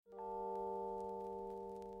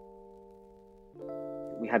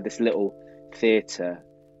we had this little theatre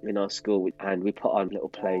in our school, and we put on little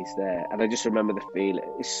plays there. And I just remember the feeling.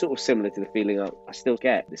 It's sort of similar to the feeling I still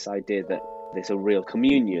get, this idea that there's a real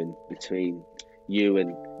communion between you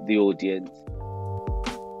and the audience.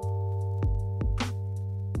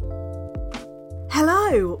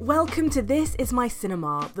 Hello, welcome to This Is My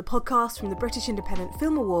Cinema, the podcast from the British Independent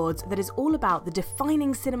Film Awards that is all about the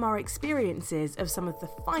defining cinema experiences of some of the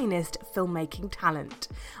finest filmmaking talent.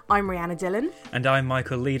 I'm Rihanna Dillon. And I'm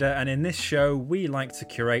Michael Leader, and in this show we like to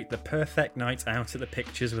curate the perfect night out at the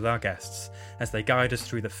pictures with our guests as they guide us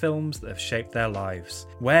through the films that have shaped their lives.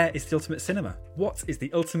 Where is the ultimate cinema? What is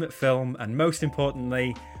the ultimate film? And most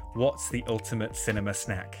importantly, what's the ultimate cinema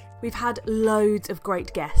snack? We've had loads of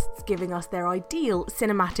great guests giving us their ideal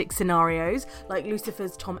cinematic scenarios, like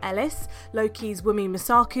Lucifer's Tom Ellis, Loki's Wumi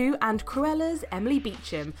Masaku, and Cruella's Emily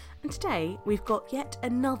Beecham. And today, we've got yet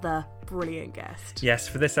another brilliant guest. Yes,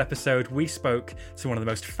 for this episode, we spoke to one of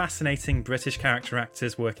the most fascinating British character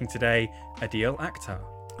actors working today, Adil Akhtar.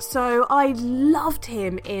 So I loved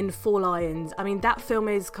him in Four Lions. I mean, that film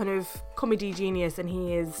is kind of comedy genius, and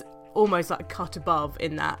he is almost like a cut above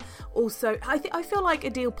in that. Also, I feel like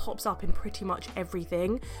Adil pops up in pretty much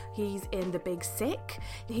everything. He's in The Big Sick.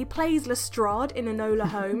 He plays Lestrade in Enola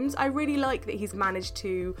Holmes. I really like that he's managed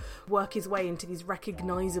to work his way into these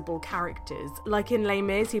recognisable characters. Like in Les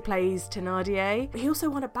Mis, he plays Thénardier. He also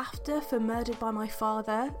won a BAFTA for Murdered by My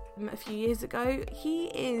Father a few years ago. He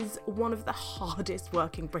is one of the hardest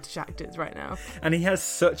working British actors right now. And he has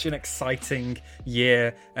such an exciting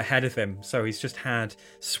year ahead of him. So he's just had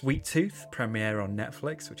Sweet Tooth premiere on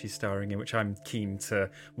Netflix, which he's starring in, which I'm keen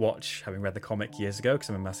to watch, having read the comic years ago because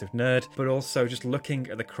I'm a massive nerd. But also just looking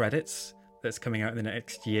at the credits that's coming out in the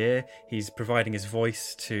next year, he's providing his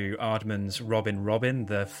voice to Aardman's Robin,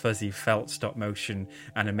 the fuzzy felt stop-motion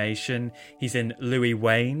animation. He's in Louis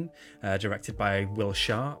Wain, directed by Will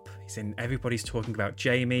Sharp. He's in Everybody's Talking About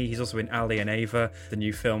Jamie. He's also in Ali and Ava, the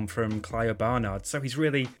new film from Clio Barnard. So he's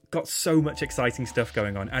really got so much exciting stuff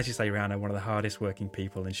going on. As you say, Rihanna, one of the hardest working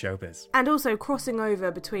people in showbiz. And also crossing over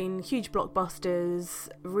between huge blockbusters,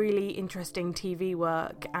 really interesting TV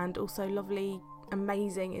work, and also lovely,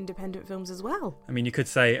 amazing independent films as well. I mean, you could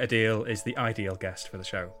say Adil is the ideal guest for the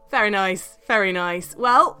show. Very nice, very nice.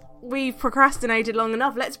 Well, we've procrastinated long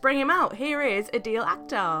enough. Let's bring him out. Here is Adil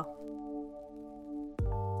Akhtar.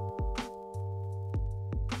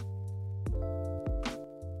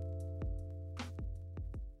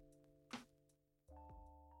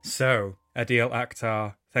 So, Adil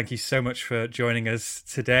Akhtar, thank you so much for joining us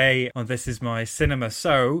today on This Is My Cinema.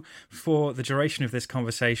 So, for the duration of this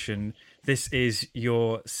conversation, this is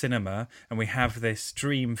your cinema, and we have this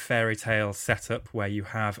dream fairy tale setup where you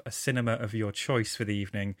have a cinema of your choice for the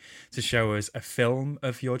evening to show us a film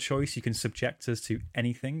of your choice. You can subject us to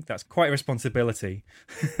anything. That's quite a responsibility.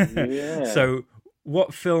 Yeah. So,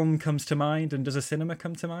 what film comes to mind, and does a cinema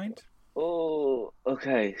come to mind? Oh,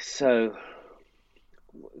 okay, so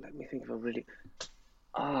let me think if I really...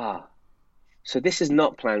 So this is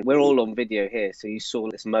not planned. We're all on video here, so you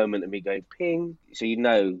saw this moment of me going ping. So you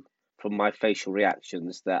know from my facial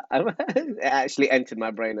reactions that it actually entered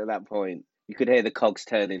my brain at that point. You could hear the cogs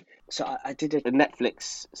turning. So I did a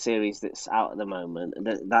Netflix series that's out at the moment.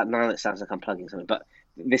 That now it sounds like I'm plugging something, but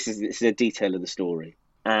this is a detail of the story.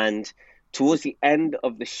 And towards the end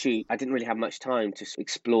of the shoot, I didn't really have much time to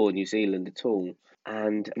explore New Zealand at all.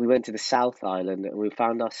 And we went to the South Island, and we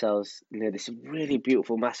found ourselves near this really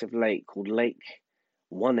beautiful, massive lake called Lake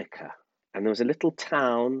Wanaka. And there was a little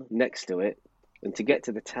town next to it. And to get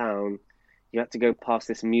to the town, you had to go past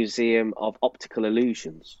this museum of optical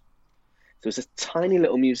illusions. So it's a tiny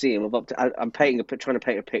little museum of I'm trying to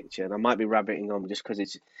paint a picture, and I might be rabbiting on just because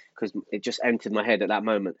it just entered my head at that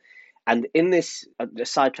moment. And in this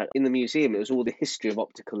sidetrack in the museum, it was all the history of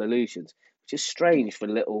optical illusions, which is strange for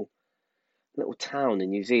a little town in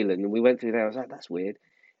New Zealand. And we went through there. I was like, that's weird.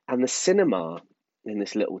 And the cinema in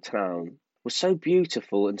this little town was so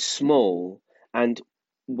beautiful and small. And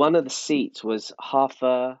one of the seats was half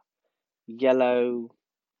a yellow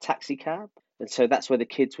taxi cab. And so that's where the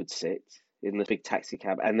kids would sit, in the big taxi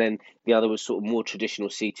cab. And then the other was sort of more traditional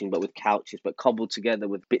seating, but with couches, but cobbled together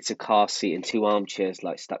with bits of car seat and two armchairs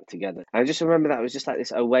like stuck together. And I just remember that it was just like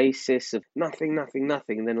this oasis of nothing,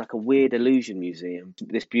 and then like a weird illusion museum,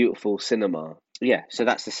 this beautiful cinema. Yeah, so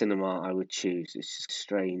that's the cinema I would choose. It's just a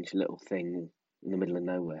strange little thing in the middle of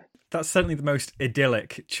nowhere. That's certainly the most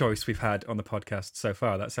idyllic choice we've had on the podcast so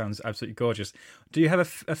far. That sounds absolutely gorgeous. Do you have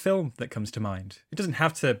a film that comes to mind? It doesn't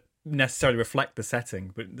have to necessarily reflect the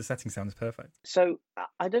setting, but the setting sounds perfect. So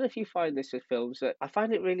I don't know if you find this with films, that I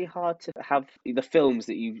find it really hard to have the films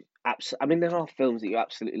that you I mean, there are films that you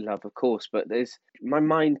absolutely love, of course, but there's my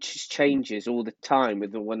mind just changes all the time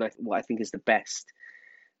with what I think is the best,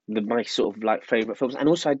 my sort of like favorite films, and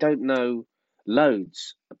also I don't know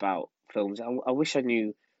loads about films. I wish I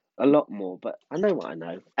knew a lot more, but I know what I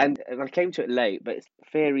know, and I came to it late. But it's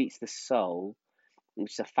Fear Eats the Soul,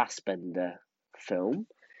 which is a Fassbender film,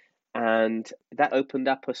 and that opened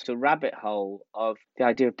up us a rabbit hole of the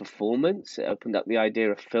idea of performance. It opened up the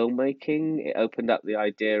idea of filmmaking. It opened up the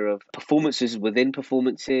idea of performances within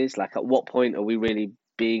performances. Like, at what point are we really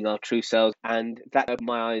being our true selves? And that opened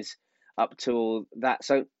my eyes up to all that.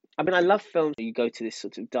 So, I mean, I love films where you go to this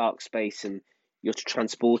sort of dark space and you're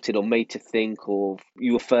transported or made to think, or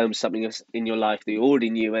you affirm something in your life that you already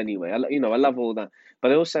knew anyway. I love all that.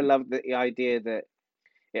 But I also love the idea that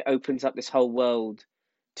it opens up this whole world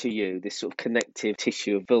to you, this sort of connective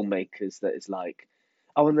tissue of filmmakers that is like,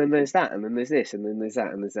 oh, and then there's that, and then there's this, and then there's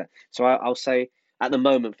that, and there's that. So I'll say at the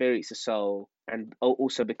moment, Fear Eats the Soul, and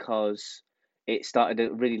also because it started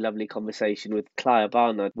a really lovely conversation with Clive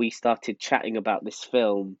Barnard. We started chatting about this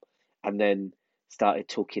film, and then started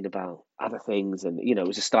talking about other things, and it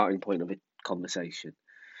was a starting point of a conversation.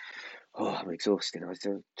 Oh, I'm exhausted. I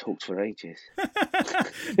talked for ages.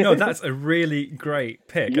 No, that's a really great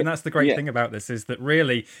pick. And that's the great Yeah. thing about this, is that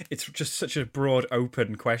really it's just such a broad,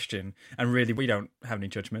 open question. And really, we don't have any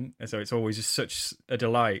judgment. So it's always just such a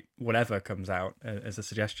delight, whatever comes out as a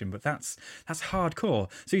suggestion. But that's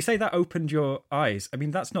hardcore. So you say that opened your eyes. I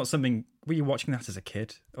mean, that's not something... Were you watching that as a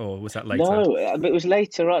kid, or was that later? No, it was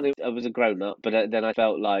later on. I was a grown-up, but then I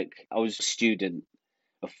felt like I was a student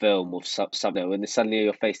of film or something, and suddenly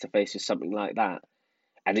you're face to face with something like that,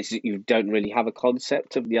 and you don't really have a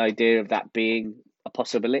concept of the idea of that being a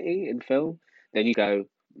possibility in film. Then you go,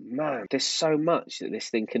 man, there's so much that this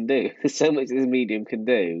thing can do. There's so much this medium can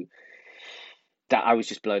do, that I was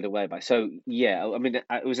just blown away by. So yeah, I mean,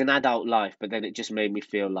 it was an adult life, but then it just made me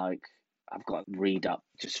feel like I've got to read up,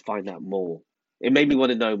 just find out more. It made me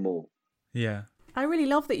want to know more. Yeah. I really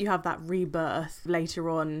love that you have that rebirth later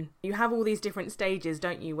on. You have all these different stages,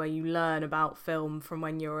 don't you, where you learn about film from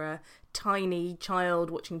when you're a tiny child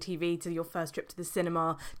watching TV to your first trip to the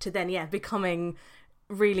cinema to then, becoming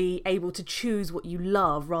really able to choose what you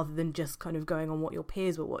love rather than just kind of going on what your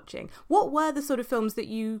peers were watching. What were the sort of films that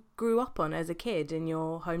you grew up on as a kid in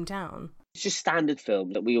your hometown? It's just standard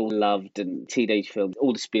film that we all loved, and teenage films,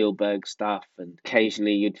 all the Spielberg stuff, and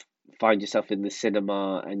occasionally you'd find yourself in the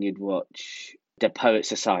cinema and you'd watch The Poet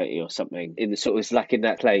Society or something in the sort of, it's like in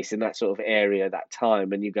that place, in that sort of area, that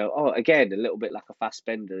time, and you go, oh, again, a little bit like a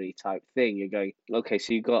Fassbender-y type thing. You're going, okay,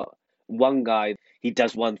 so you got one guy, he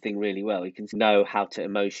does one thing really well. He can know how to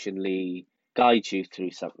emotionally guide you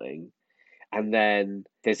through something. And then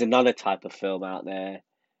there's another type of film out there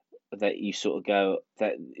that you sort of go,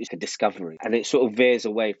 that is a discovery, and it sort of veers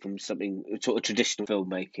away from something sort of traditional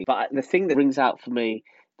filmmaking. But the thing that brings out for me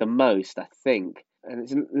the most, I think, and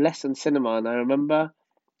it's less than cinema, and I remember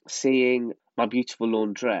seeing My Beautiful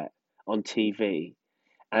Laundrette on TV,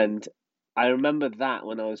 and I remember that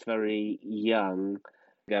when I was very young,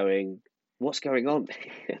 going, what's going on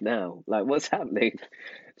now? Like, what's happening?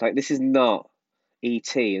 Like, this is not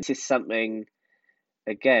E.T. This is something,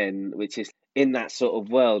 again, which is in that sort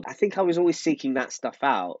of world. I think I was always seeking that stuff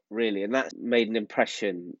out, really, and that made an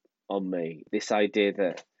impression on me. This idea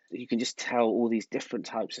that you can just tell all these different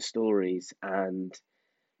types of stories, and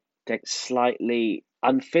they're slightly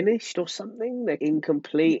unfinished or something. They're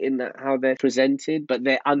incomplete in that how they're presented, but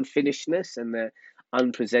their unfinishedness and their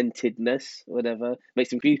unpresentedness, whatever, makes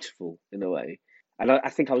them beautiful in a way. And I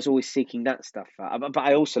think I was always seeking that stuff out. But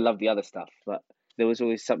I also love the other stuff. But there was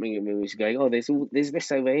always something in me which was going, oh, there's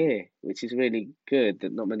this over here, which is really good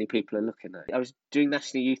that not many people are looking at. I was doing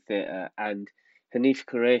National Youth Theatre, and Hanif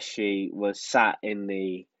Qureshi was sat in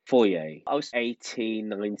the foyer. I was 18,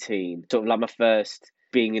 19, sort of like my first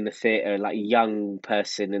being in the theatre, like a young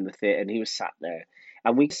person in the theatre, and he was sat there.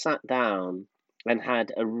 And we sat down and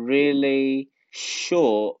had a really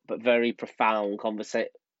short but very profound conversation.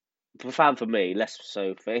 Profound for me, less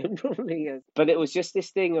so for him probably. But it was just this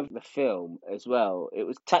thing of the film as well. It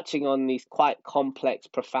was touching on these quite complex,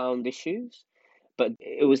 profound issues. But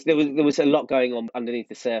there was a lot going on underneath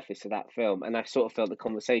the surface of that film, and I sort of felt the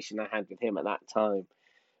conversation I had with him at that time,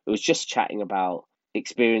 it was just chatting about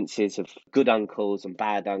experiences of good uncles and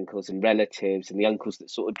bad uncles and relatives, and the uncles that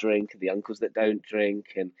sort of drink and the uncles that don't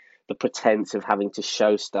drink, and the pretense of having to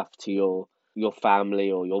show stuff to your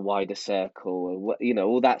family or your wider circle, or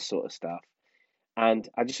all that sort of stuff. And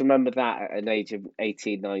I just remember that at an age of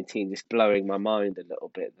 18, 19, just blowing my mind a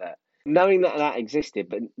little bit, that knowing that that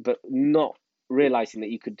existed, but not realizing that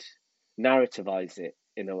you could narrativize it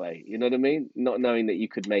in a way. You know what I mean? Not knowing that you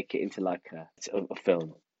could make it into like a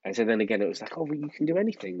film. And so then again, it was like, oh, well, you can do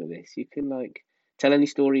anything with this. You can like tell any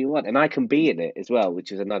story you want, and I can be in it as well,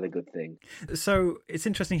 which is another good thing. So it's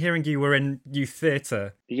interesting hearing you were in youth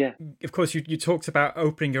theatre. Yeah. Of course, you talked about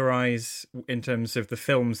opening your eyes in terms of the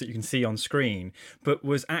films that you can see on screen, but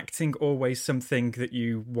was acting always something that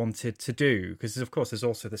you wanted to do? Because, of course, there's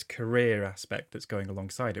also this career aspect that's going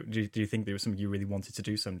alongside it. Do you think there was something you really wanted to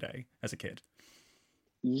do someday as a kid?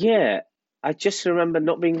 Yeah. I just remember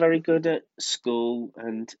not being very good at school,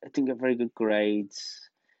 and I didn't get very good grades.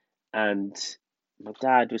 And my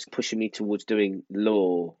dad was pushing me towards doing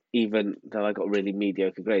law, even though I got really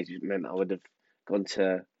mediocre grades, which meant I would have gone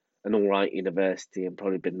to an all right university and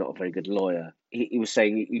probably been not a very good lawyer. He was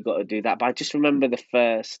saying, you got to do that. But I just remember the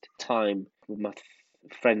first time with my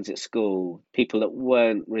friends at school, people that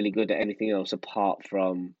weren't really good at anything else apart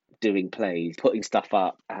from doing plays, putting stuff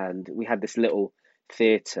up. And we had this little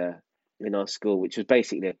theatre in our school, which was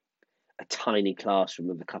basically a tiny classroom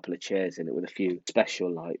with a couple of chairs in it with a few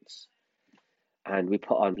special lights. And we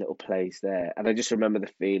put on little plays there. And I just remember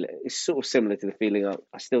the feeling. It's sort of similar to the feeling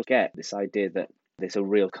I still get, this idea that there's a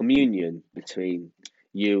real communion between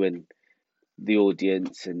you and the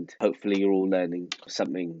audience, and hopefully you're all learning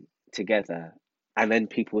something together. And then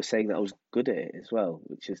people were saying that I was good at it as well,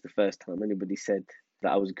 which is the first time anybody said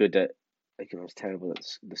that I was good at, like, I was terrible at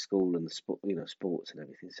the school and the sport, sports and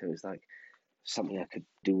everything. So it was like something I could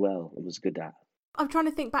do well and was good at. I'm trying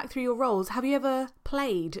to think back through your roles. Have you ever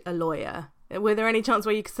played a lawyer? Were there any chance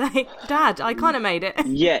where you could say, Dad, I kind of made it?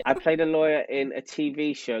 Yeah, I played a lawyer in a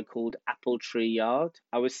TV show called Apple Tree Yard.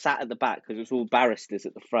 I was sat at the back because it was all barristers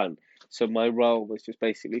at the front. So my role was just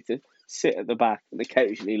basically to sit at the back and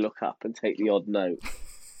occasionally look up and take the odd note.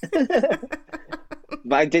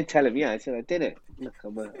 But I did tell him, I said I did it. Look,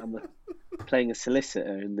 I'm playing a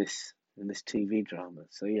solicitor in this TV drama.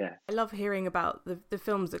 So yeah. I love hearing about the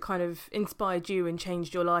films that kind of inspired you and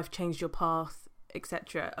changed your life, changed your path,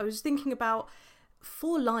 etc. I was thinking about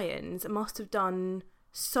Four Lions must have done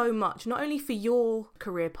so much, not only for your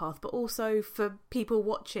career path, but also for people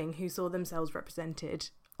watching who saw themselves represented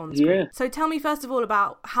on screen. Yeah. So tell me first of all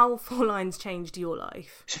about how Four Lions changed your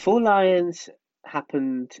life. So Four Lions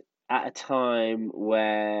happened at a time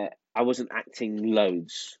where I wasn't acting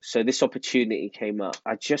loads. So this opportunity came up.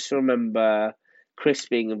 I just remember Chris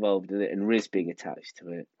being involved in it and Riz being attached to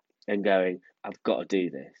it and going, I've got to do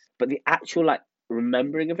this. But the actual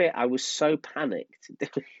remembering of it, I was so panicked.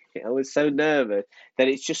 I was so nervous that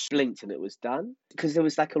it just blinked and it was done. Because there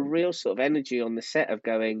was like a real sort of energy on the set of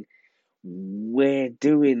going, we're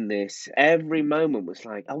doing this. Every moment was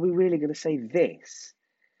like, are we really going to say this?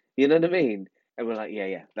 You know what I mean? And we're like,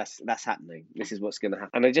 yeah, that's happening. This is what's going to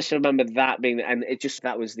happen. And I just remember that being, and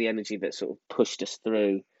that was the energy that sort of pushed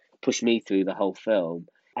me through the whole film.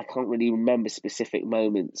 I can't really remember specific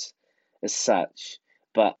moments as such,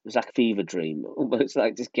 but it was like a fever dream, almost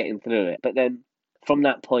like just getting through it. But then from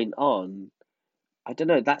that point on, I don't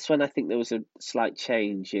know, that's when I think there was a slight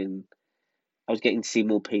change in, I was getting to see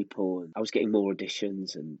more people and I was getting more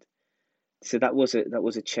auditions, and so that was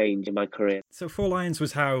a change in my career. So Four Lions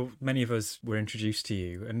was how many of us were introduced to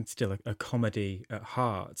you, and still a comedy at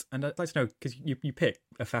heart. And I'd like to know, because you pick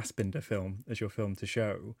a Fassbinder film as your film to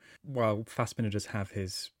show. While Fassbinder does have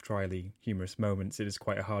his dryly humorous moments, it is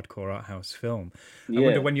quite a hardcore art house film. Yeah. I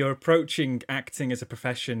wonder, when you're approaching acting as a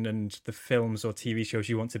profession and the films or TV shows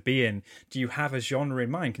you want to be in, do you have a genre in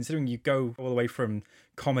mind, considering you go all the way from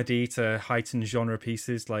comedy to heightened genre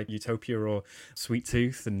pieces like Utopia or Sweet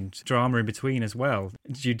Tooth, and drama in between as well?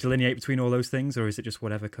 Do you delineate between all those things, or is it just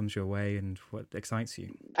whatever comes your way and what excites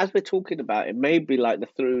you? As we're talking about it, maybe like the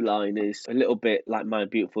through line is a little bit like My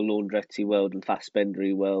Beautiful Laundrette world and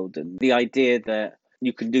Fassbinder world, and the idea that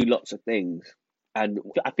you can do lots of things, and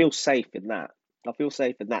I feel safe in that. I feel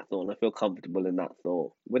safe in that thought, and I feel comfortable in that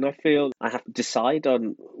thought. When I feel I have to decide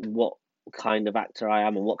on what kind of actor I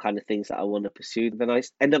am and what kind of things that I want to pursue, then I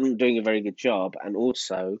end up doing a very good job, and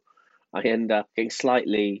also I end up getting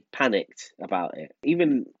slightly panicked about it.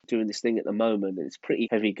 Even doing this thing at the moment, it's pretty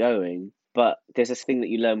heavy going, but there's this thing that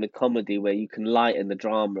you learn with comedy where you can lighten the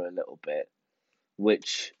drama a little bit,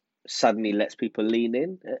 which suddenly lets people lean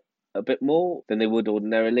in a bit more than they would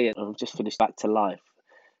ordinarily. And I've just finished Back to Life,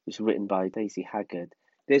 which was written by Daisy Haggard.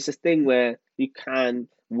 There's this thing where you can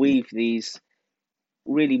weave these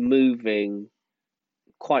really moving,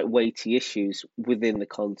 quite weighty issues within the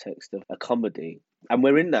context of a comedy. And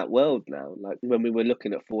we're in that world now. Like when we were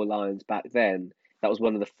looking at Four Lions back then, That was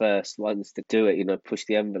one of the first ones to do it, push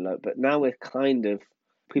the envelope. But now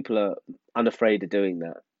people are unafraid of doing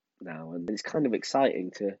that now. And it's kind of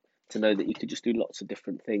exciting to know that you could just do lots of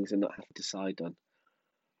different things and not have to decide on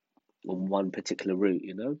one particular route.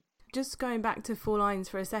 Just going back to Four Lions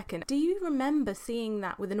for a second, do you remember seeing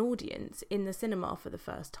that with an audience in the cinema for the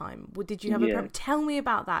first time? Did you have tell me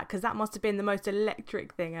about that, because that must have been the most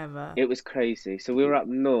electric thing ever. It was crazy. So we were up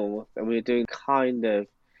north and we were doing kind of,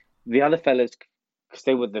 the other fellas, because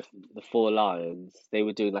they were the Four Lions, they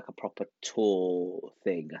were doing like a proper tour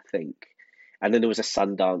thing, I think. And then there was a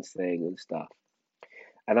Sundance thing and stuff.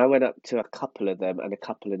 And I went up to a couple of them and a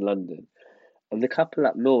couple in London. And the couple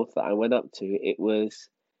up north that I went up to, it was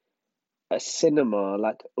a cinema,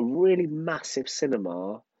 like a really massive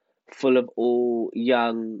cinema full of all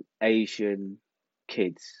young Asian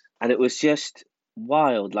kids. And it was just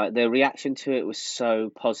wild. Like, their reaction to it was so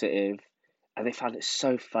positive and they found it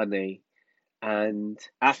so funny. And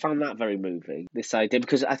I found that very moving, this idea,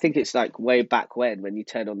 because I think it's like way back when you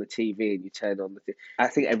turn on the TV and you turn on I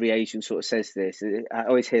think every Asian sort of says this. I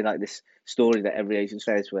always hear like this story that every Asian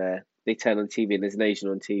says where they turn on TV and there's an Asian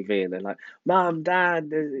on TV and they're like, Mom,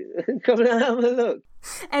 Dad, come and have a look.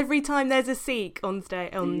 Every time there's a Sikh on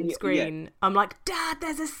screen, I'm like, Dad,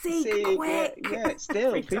 there's a Sikh, quick! Yeah,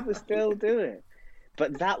 still, people still do it.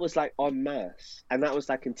 But that was like en masse, and that was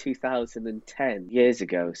like in 2010, years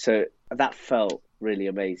ago. So that felt really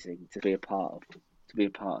amazing to be a part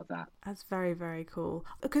of that. That's very, very cool.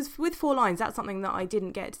 Because with Four Lions, that's something that I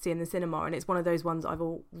didn't get to see in the cinema, and it's one of those ones I've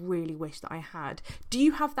all really wished that I had. Do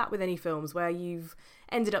you have that with any films where you've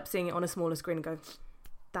ended up seeing it on a smaller screen and go,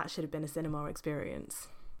 that should have been a cinema experience?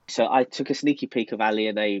 So I took a sneaky peek of Ali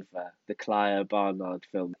and Ava, the Clive Barnard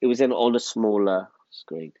film. It was on a smaller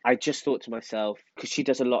screen. I just thought to myself, because she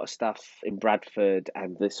does a lot of stuff in Bradford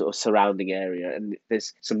and the sort of surrounding area, and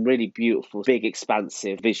there's some really beautiful, big,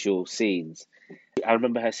 expansive visual scenes. I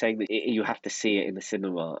remember her saying that you have to see it in the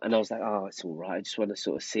cinema, and I was like, oh, it's all right. I just want to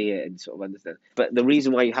sort of see it and sort of understand. But the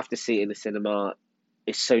reason why you have to see it in the cinema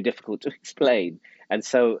is so difficult to explain and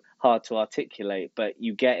so hard to articulate, but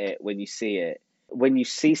you get it when you see it. When you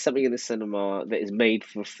see something in the cinema that is made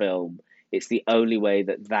for film, it's the only way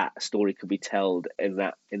that story could be told in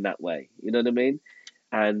that way. You know what I mean?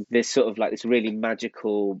 And there's sort of like this really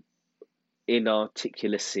magical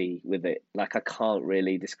inarticulacy with it. Like, I can't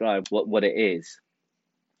really describe what it is.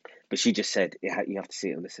 But she just said, you have to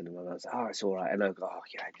see it in the cinema. And I was like, oh, it's all right. And I go, oh,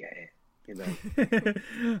 yeah, I get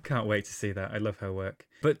it. Can't wait to see that. I love her work.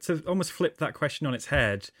 But to almost flip that question on its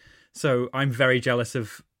head, so I'm very jealous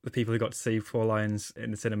of the people who got to see Four Lions in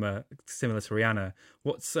the cinema, similar to Rihanna.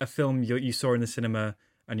 What's a film you saw in the cinema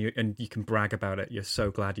and you can brag about it? You're so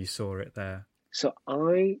glad you saw it there. So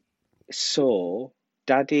I saw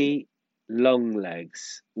Daddy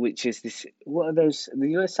Longlegs, which is this. What are those?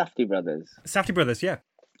 Safdie Brothers. Safdie Brothers, yeah.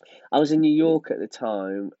 I was in New York at the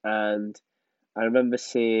time, and I remember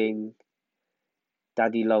seeing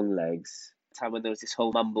Daddy Longlegs. Time when there was this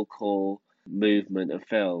whole mumblecore movement of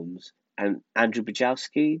films. And Andrew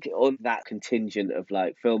Bujalski, on that contingent of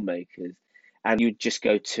like filmmakers, and you'd just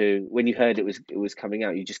go to, when you heard it was coming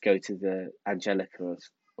out, you just go to the Angelica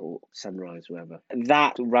or Sunrise, wherever. And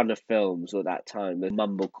that run of films, or that time, the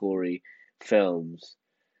mumblecore films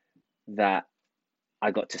that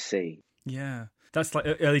I got to see. Yeah. That's like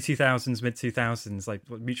early 2000s, mid 2000s, like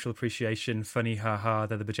Mutual Appreciation, Funny Ha Ha,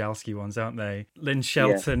 they're the Bujalski ones, aren't they? Lynn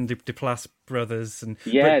Shelton, yeah. Duplass brothers. And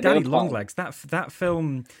but Daddy Longlegs, that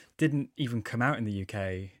film didn't even come out in the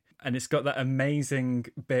UK. And it's got that amazing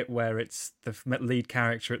bit where it's the lead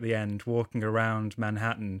character at the end walking around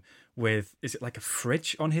Manhattan with, is it like a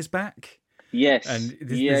fridge on his back? Yes. And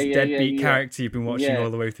this deadbeat character you've been watching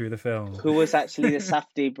all the way through the film. Who was actually the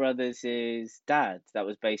Safdie brothers' dad, that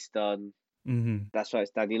was based on. Mm-hmm. That's why it's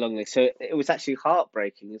Daddy Longlegs. So it was actually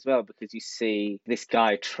heartbreaking as well, because you see this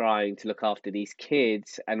guy trying to look after these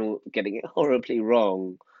kids and all getting it horribly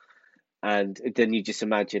wrong, and then you just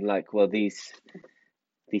imagine like, well, these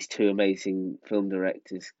two amazing film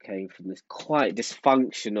directors came from this quite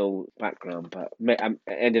dysfunctional background, but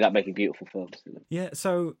ended up making beautiful films. Yeah,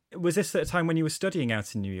 so was this at a time when you were studying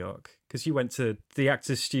out in New York? Because you went to the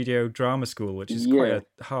Actors Studio Drama School, which is quite a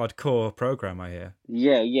hardcore program, I hear.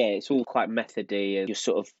 Yeah, it's all quite methody, and you're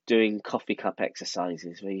sort of doing coffee cup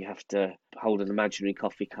exercises where you have to hold an imaginary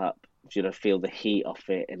coffee cup, feel the heat off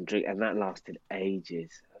it and drink, and that lasted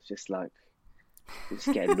ages. I was just like,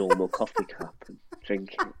 just get a normal coffee cup and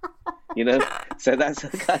drink it, So that's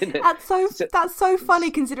kind of that's so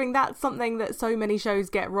funny, considering that's something that so many shows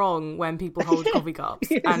get wrong when people hold coffee cups,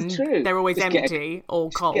 and true. They're always empty or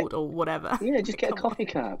cold or whatever. Yeah, just get a coffee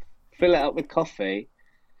cup, fill it up with coffee,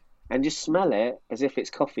 and just smell it as if it's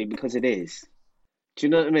coffee because it is. Do you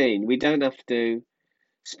know what I mean? We don't have to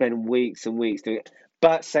spend weeks and weeks doing it.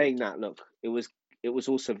 But saying that, look, it was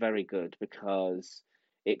also very good because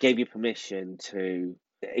it gave you permission to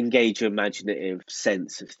engage your imaginative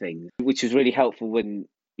sense of things, which is really helpful when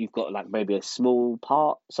you've got like maybe a small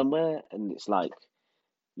part somewhere and it's like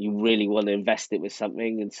you really want to invest it with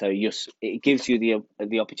something, and so it gives you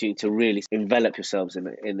the opportunity to really envelop yourselves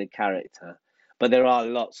in the character. But there are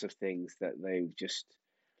lots of things that they've just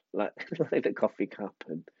like like the coffee cup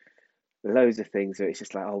and loads of things where it's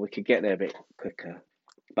just like, oh, we could get there a bit quicker.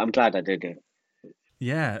 But I'm glad I did it.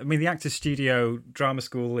 Yeah, I mean, the Actors Studio drama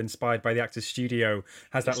school, inspired by the Actors Studio,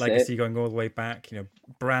 has that That's legacy it. going all the way back. You know,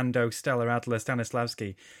 Brando, Stella Adler,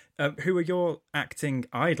 Stanislavski. Who are your acting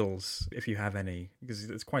idols, if you have any? Because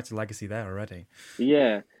there's quite a legacy there already.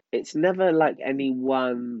 Yeah, it's never like any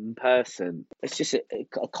one person. It's just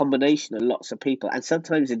a combination of lots of people, and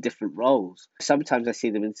sometimes in different roles. Sometimes I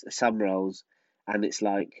see them in some roles, and it's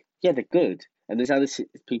like, yeah, they're good. And there's other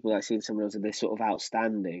people that I see in some roles, and they're sort of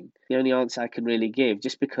outstanding. The only answer I can really give,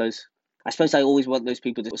 just because I suppose I always want those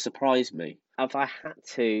people to surprise me. If I had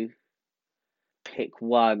to pick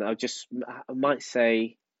one, I might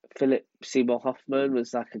say Philip Seymour Hoffman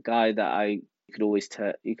was like a guy that you could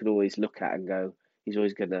always look at and go, he's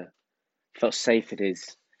always gonna felt safe in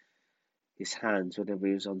his hands whenever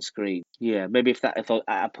he was on screen. Yeah, maybe if at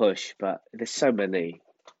a push, but there's so many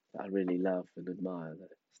that I really love and admire that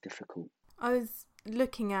it's difficult. I was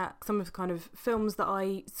looking at some of the kind of films that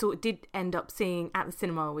I sort of did end up seeing at the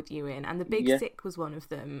cinema with you in, and The Big Yeah, Sick was one of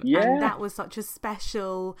them. And yeah, that was such a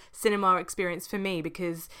special cinema experience for me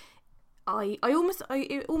because it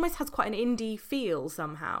almost has quite an indie feel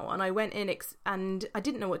somehow. And I went in and I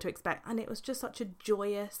didn't know what to expect, and it was just such a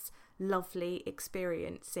joyous, lovely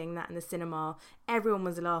experience seeing that in the cinema. Everyone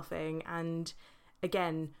was laughing, and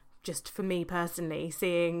again, just for me personally,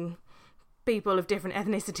 seeing people of different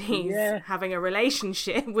ethnicities yeah. having a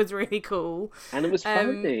relationship was really cool. And it was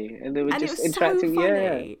Um, funny, and they were and it just was so interacting. Yeah,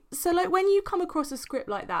 funny. So, like, when you come across a script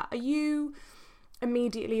like that, are you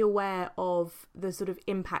immediately aware of the sort of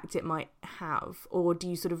impact it might have, or do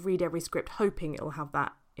you sort of read every script hoping it'll have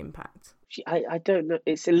that impact? I don't know.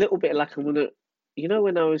 It's a little bit like I want to. You know,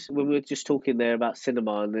 when we were just talking there about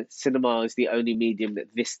cinema, and that cinema is the only medium that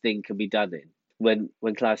this thing can be done in.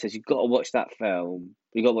 When Clive says you've got to watch that film,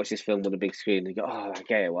 you've got to watch this film on a big screen, and you go, oh, I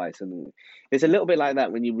get it, why it's on. There's a little bit like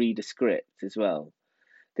that when you read a script as well.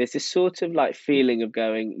 There's this sort of like feeling of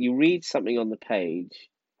going, you read something on the page,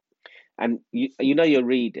 and you know you're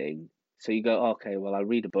reading, so you go, okay, well, I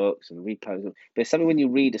read a books and I read poems, but there's something when you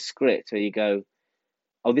read a script where you go,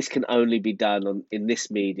 oh, this can only be done in this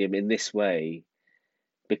medium in this way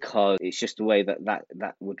because it's just the way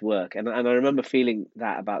that would work. And I remember feeling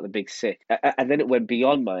that about The Big Sick. And then it went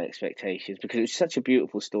beyond my expectations because it was such a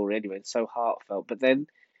beautiful story anyway and so heartfelt. But then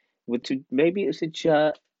maybe it was a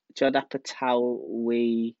Judd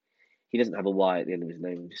Apatow. He doesn't have a Y at the end of his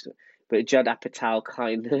name, but a Judd Apatow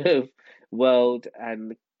kind of world,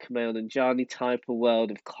 and Kumail Nanjiani type of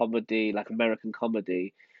world of comedy, like American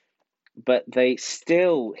comedy, but they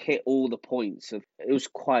still hit all the points of it was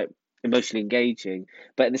quite emotionally engaging,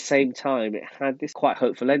 but at the same time it had this quite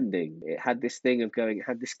hopeful ending. It had this thing of going, it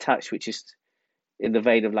had this touch which is in the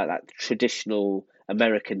vein of like that traditional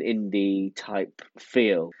American indie type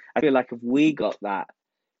feel. I feel like if we got that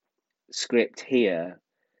script here,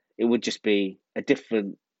 it would just be a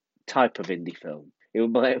different type of indie film.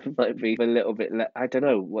 Might be a little bit. I don't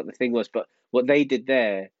know what the thing was, but what they did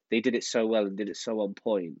there, they did it so well and did it so on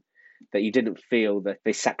point that you didn't feel that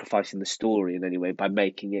they sacrificing the story in any way by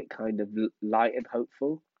making it kind of light and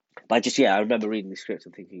hopeful. But I remember reading the script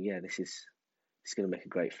and thinking, yeah, this is going to make a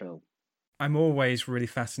great film. I'm always really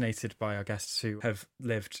fascinated by our guests who have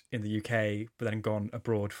lived in the UK but then gone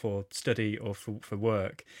abroad for study or for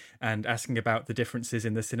work, and asking about the differences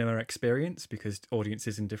in the cinema experience because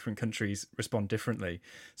audiences in different countries respond differently.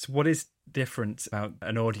 So what is different about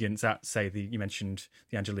an audience at, say, you mentioned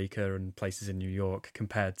the Angelica and places in New York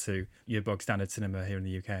compared to your bog standard cinema here in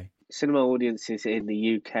the UK? Cinema audiences in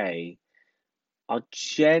the UK are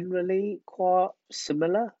generally quite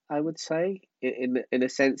similar, I would say, in a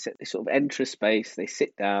sense that they sort of enter a space, they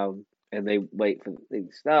sit down and they wait for the thing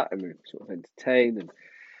to start, and they sort of entertain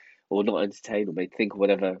or not entertain, or maybe think of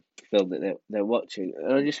whatever film that they're watching.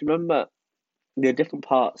 And I just remember the different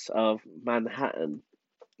parts of Manhattan,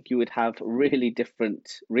 you would have really different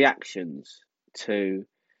reactions to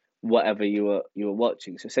whatever you were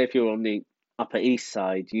watching. So say if you were on the Upper East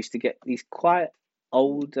Side, you used to get these quite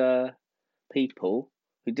older people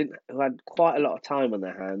who had quite a lot of time on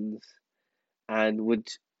their hands and would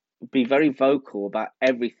be very vocal about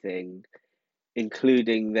everything,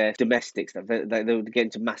 including their domestic stuff. They would get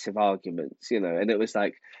into massive arguments, and it was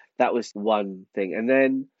like that was one thing. And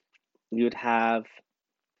then you would have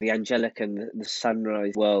the angelic and the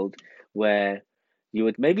sunrise world, where you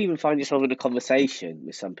would maybe even find yourself in a conversation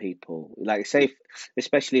with some people, like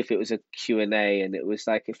especially if it was a Q&A, and it was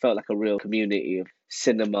like it felt like a real community of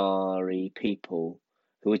cinema-y people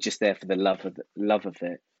who were just there for the love of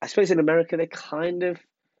it. I suppose in America they're kind of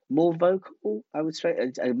more vocal, I would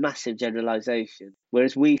say, a massive generalization.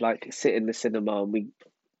 Whereas we like sit in the cinema and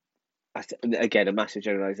again, a massive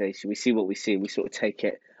generalization. We see what we see and we sort of take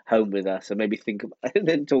it home with us and maybe think about it and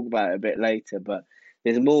then talk about it a bit later. But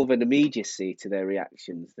there's more of an immediacy to their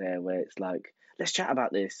reactions there, where it's like, let's chat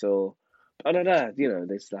about this, or I don't know,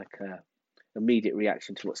 there's like a immediate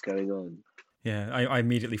reaction to what's going on. Yeah, I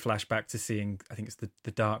immediately flash back to seeing, I think it's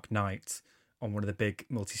the Dark Knight on one of the big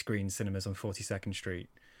multi-screen cinemas on 42nd Street.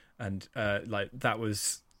 And it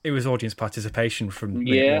was audience participation from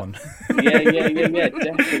minute one. yeah,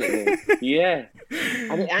 definitely. Yeah.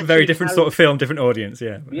 And very different sort of film, different audience,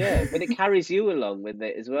 yeah. Yeah, but it carries you along with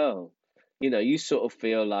it as well. You sort of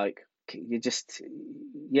feel like you just,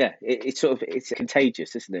 it's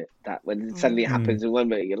contagious, isn't it? That when it suddenly happens in one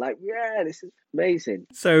minute, you're like, yeah, this is amazing.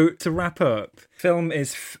 So to wrap up, film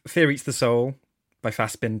is Fear Eats the Soul by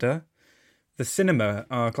Fassbinder. The cinema,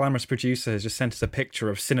 our glamorous producer, has just sent us a picture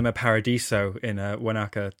of Cinema Paradiso in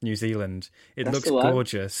Wanaka, New Zealand. That's looks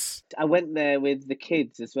gorgeous. I went there with the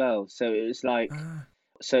kids as well, so it was like...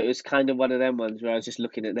 So it was kind of one of them ones where I was just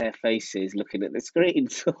looking at their faces, looking at the screen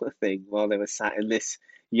sort of thing, while they were sat in this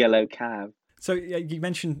yellow cab. So you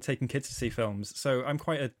mentioned taking kids to see films. So I'm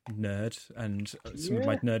quite a nerd, and some of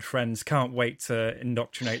my nerd friends can't wait to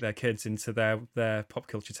indoctrinate their kids into their pop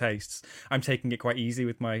culture tastes. I'm taking it quite easy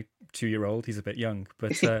with my 2-year-old. He's a bit young.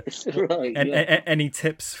 But right, any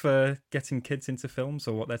tips for getting kids into films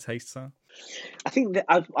or what their tastes are? I think that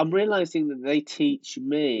I'm realising that they teach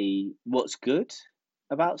me what's good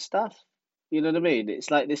about stuff. You know what I mean?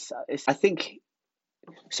 It's like this. I think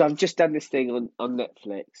so. I've just done this thing on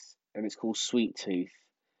Netflix, and it's called Sweet Tooth.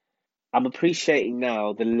 I'm appreciating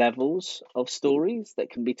now the levels of stories that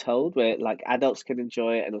can be told, where like adults can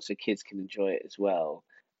enjoy it and also kids can enjoy it as well,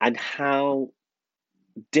 and how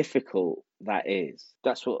difficult that is.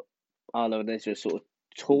 That's what Arlo and Ezra sort of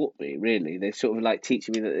taught me. Really, they're sort of like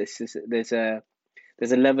teaching me that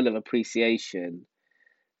there's a level of appreciation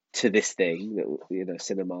to this thing, that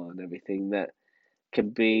cinema and everything, that can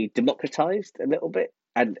be democratized a little bit,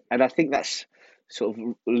 and I think that's sort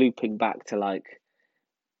of looping back to like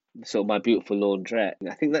sort of My Beautiful Laundrette.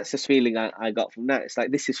 I think that's the feeling I got from that. It's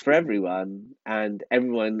like this is for everyone, and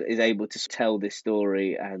everyone is able to tell this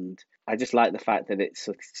story, and I just like the fact that it's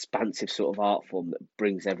an expansive sort of art form that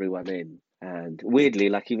brings everyone in. And weirdly,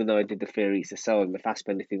 like even though I did the Fear Eats the Soul and the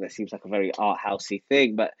Fassbinder thing, that seems like a very art housey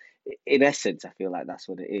thing, but in essence, I feel like that's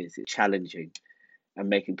what it is. It's challenging and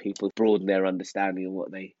making people broaden their understanding of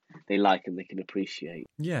what they like and they can appreciate.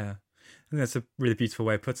 Yeah, I think that's a really beautiful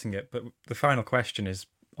way of putting it. But the final question is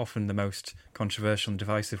often the most controversial and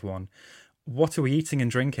divisive one. What are we eating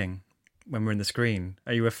and drinking when we're in the screen?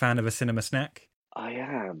 Are you a fan of a cinema snack? I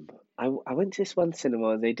am. I went to this one cinema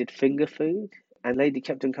and they did finger food, and lady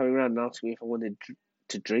kept on coming around and asking me if I wanted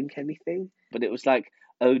to drink anything. But it was like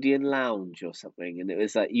Odeon Lounge or something, and it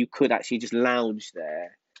was like you could actually just lounge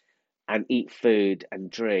there and eat food and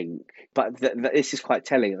drink. But this is quite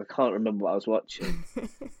telling. I can't remember what I was watching.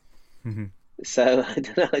 So I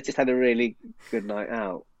don't know, I just had a really good night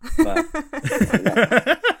out. But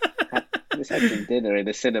I just had some dinner in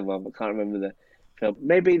a cinema, but can't remember the film.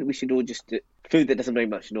 Maybe we should all just do food that doesn't make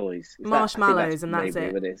much noise. Marshmallows, and that's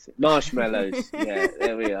it. What it is. Marshmallows. Yeah,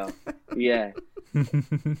 there we are. Yeah.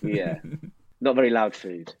 Yeah. Not very loud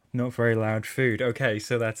food. Not very loud food. Okay,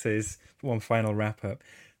 so that is one final wrap up.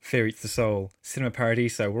 Fear Eats the Soul, Cinema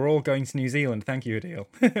Paradiso. We're all going to New Zealand. Thank you, Adil.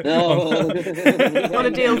 Oh. What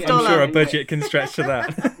a deal, I'm sure a budget can stretch to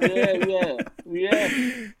that.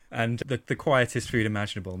 Yeah. And the quietest food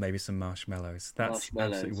imaginable, maybe some marshmallows. That's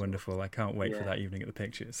absolutely wonderful. I can't wait for that evening at the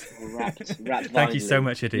pictures. Wrapped Thank you so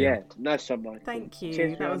much, Adil. Yeah, nice one, Michael. Thank you.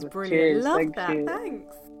 Cheers, that was Rihanna. brilliant. Cheers, Love thank that. you.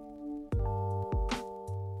 Thanks.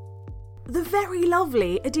 The very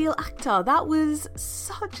lovely Adil Akhtar. That was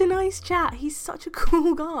such a nice chat. He's such a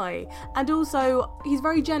cool guy. And also, he's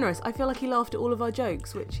very generous. I feel like he laughed at all of our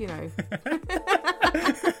jokes, which,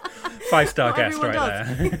 5-star guest right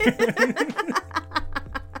there.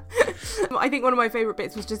 I think one of my favourite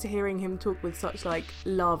bits was just hearing him talk with such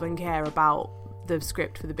love and care about the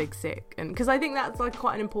script for The Big Sick, and because I think that's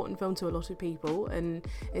quite an important film to a lot of people, and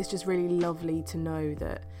it's just really lovely to know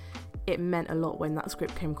that it meant a lot when that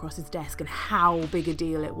script came across his desk and how big a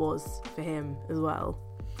deal it was for him as well.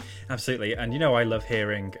 Absolutely. And, you know, I love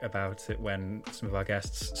hearing about it when some of our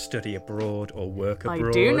guests study abroad or work abroad.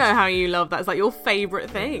 I do know how you love that. It's like your favourite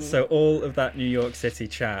thing. So all of that New York City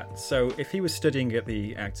chat. So if he was studying at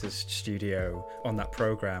the Actors Studio on that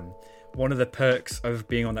programme, one of the perks of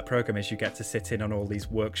being on that programme is you get to sit in on all these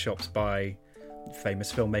workshops by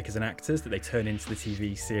famous filmmakers and actors that they turn into the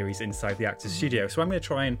TV series inside the Actors Studio. So I'm going to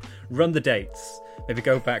try and run the dates, maybe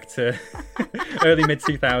go back to early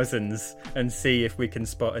mid-2000s and see if we can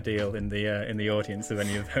spot a deal in the audience of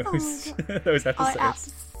any of those those episodes. I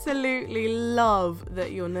absolutely love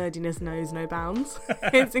that your nerdiness knows no bounds.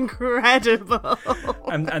 It's incredible.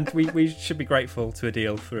 And we should be grateful to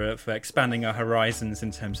Adil for expanding our horizons in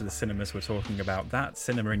terms of the cinemas we're talking about. That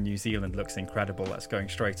cinema in New Zealand looks incredible. That's going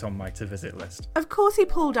straight on my to-visit list. Of course he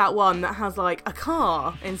pulled out one that has like a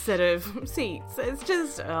car instead of seats. It's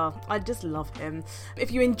just, I just love him.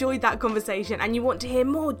 If you enjoyed that conversation and you want to hear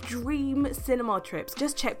more dream cinema trips,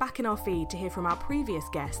 just check back in our feed to hear from our previous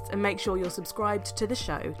guests and make sure you're subscribed to the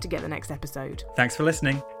show to get the next episode. Thanks for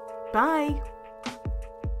listening. Bye.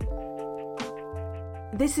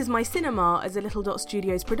 This is My Cinema as a Little Dot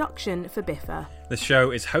Studios production for Biffa. The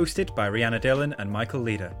show is hosted by Rhianna Dillon and Michael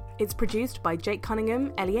Leader. It's produced by Jake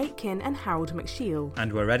Cunningham, Ellie Aitken and Harold McShiel.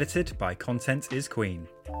 And we're edited by Content is Queen.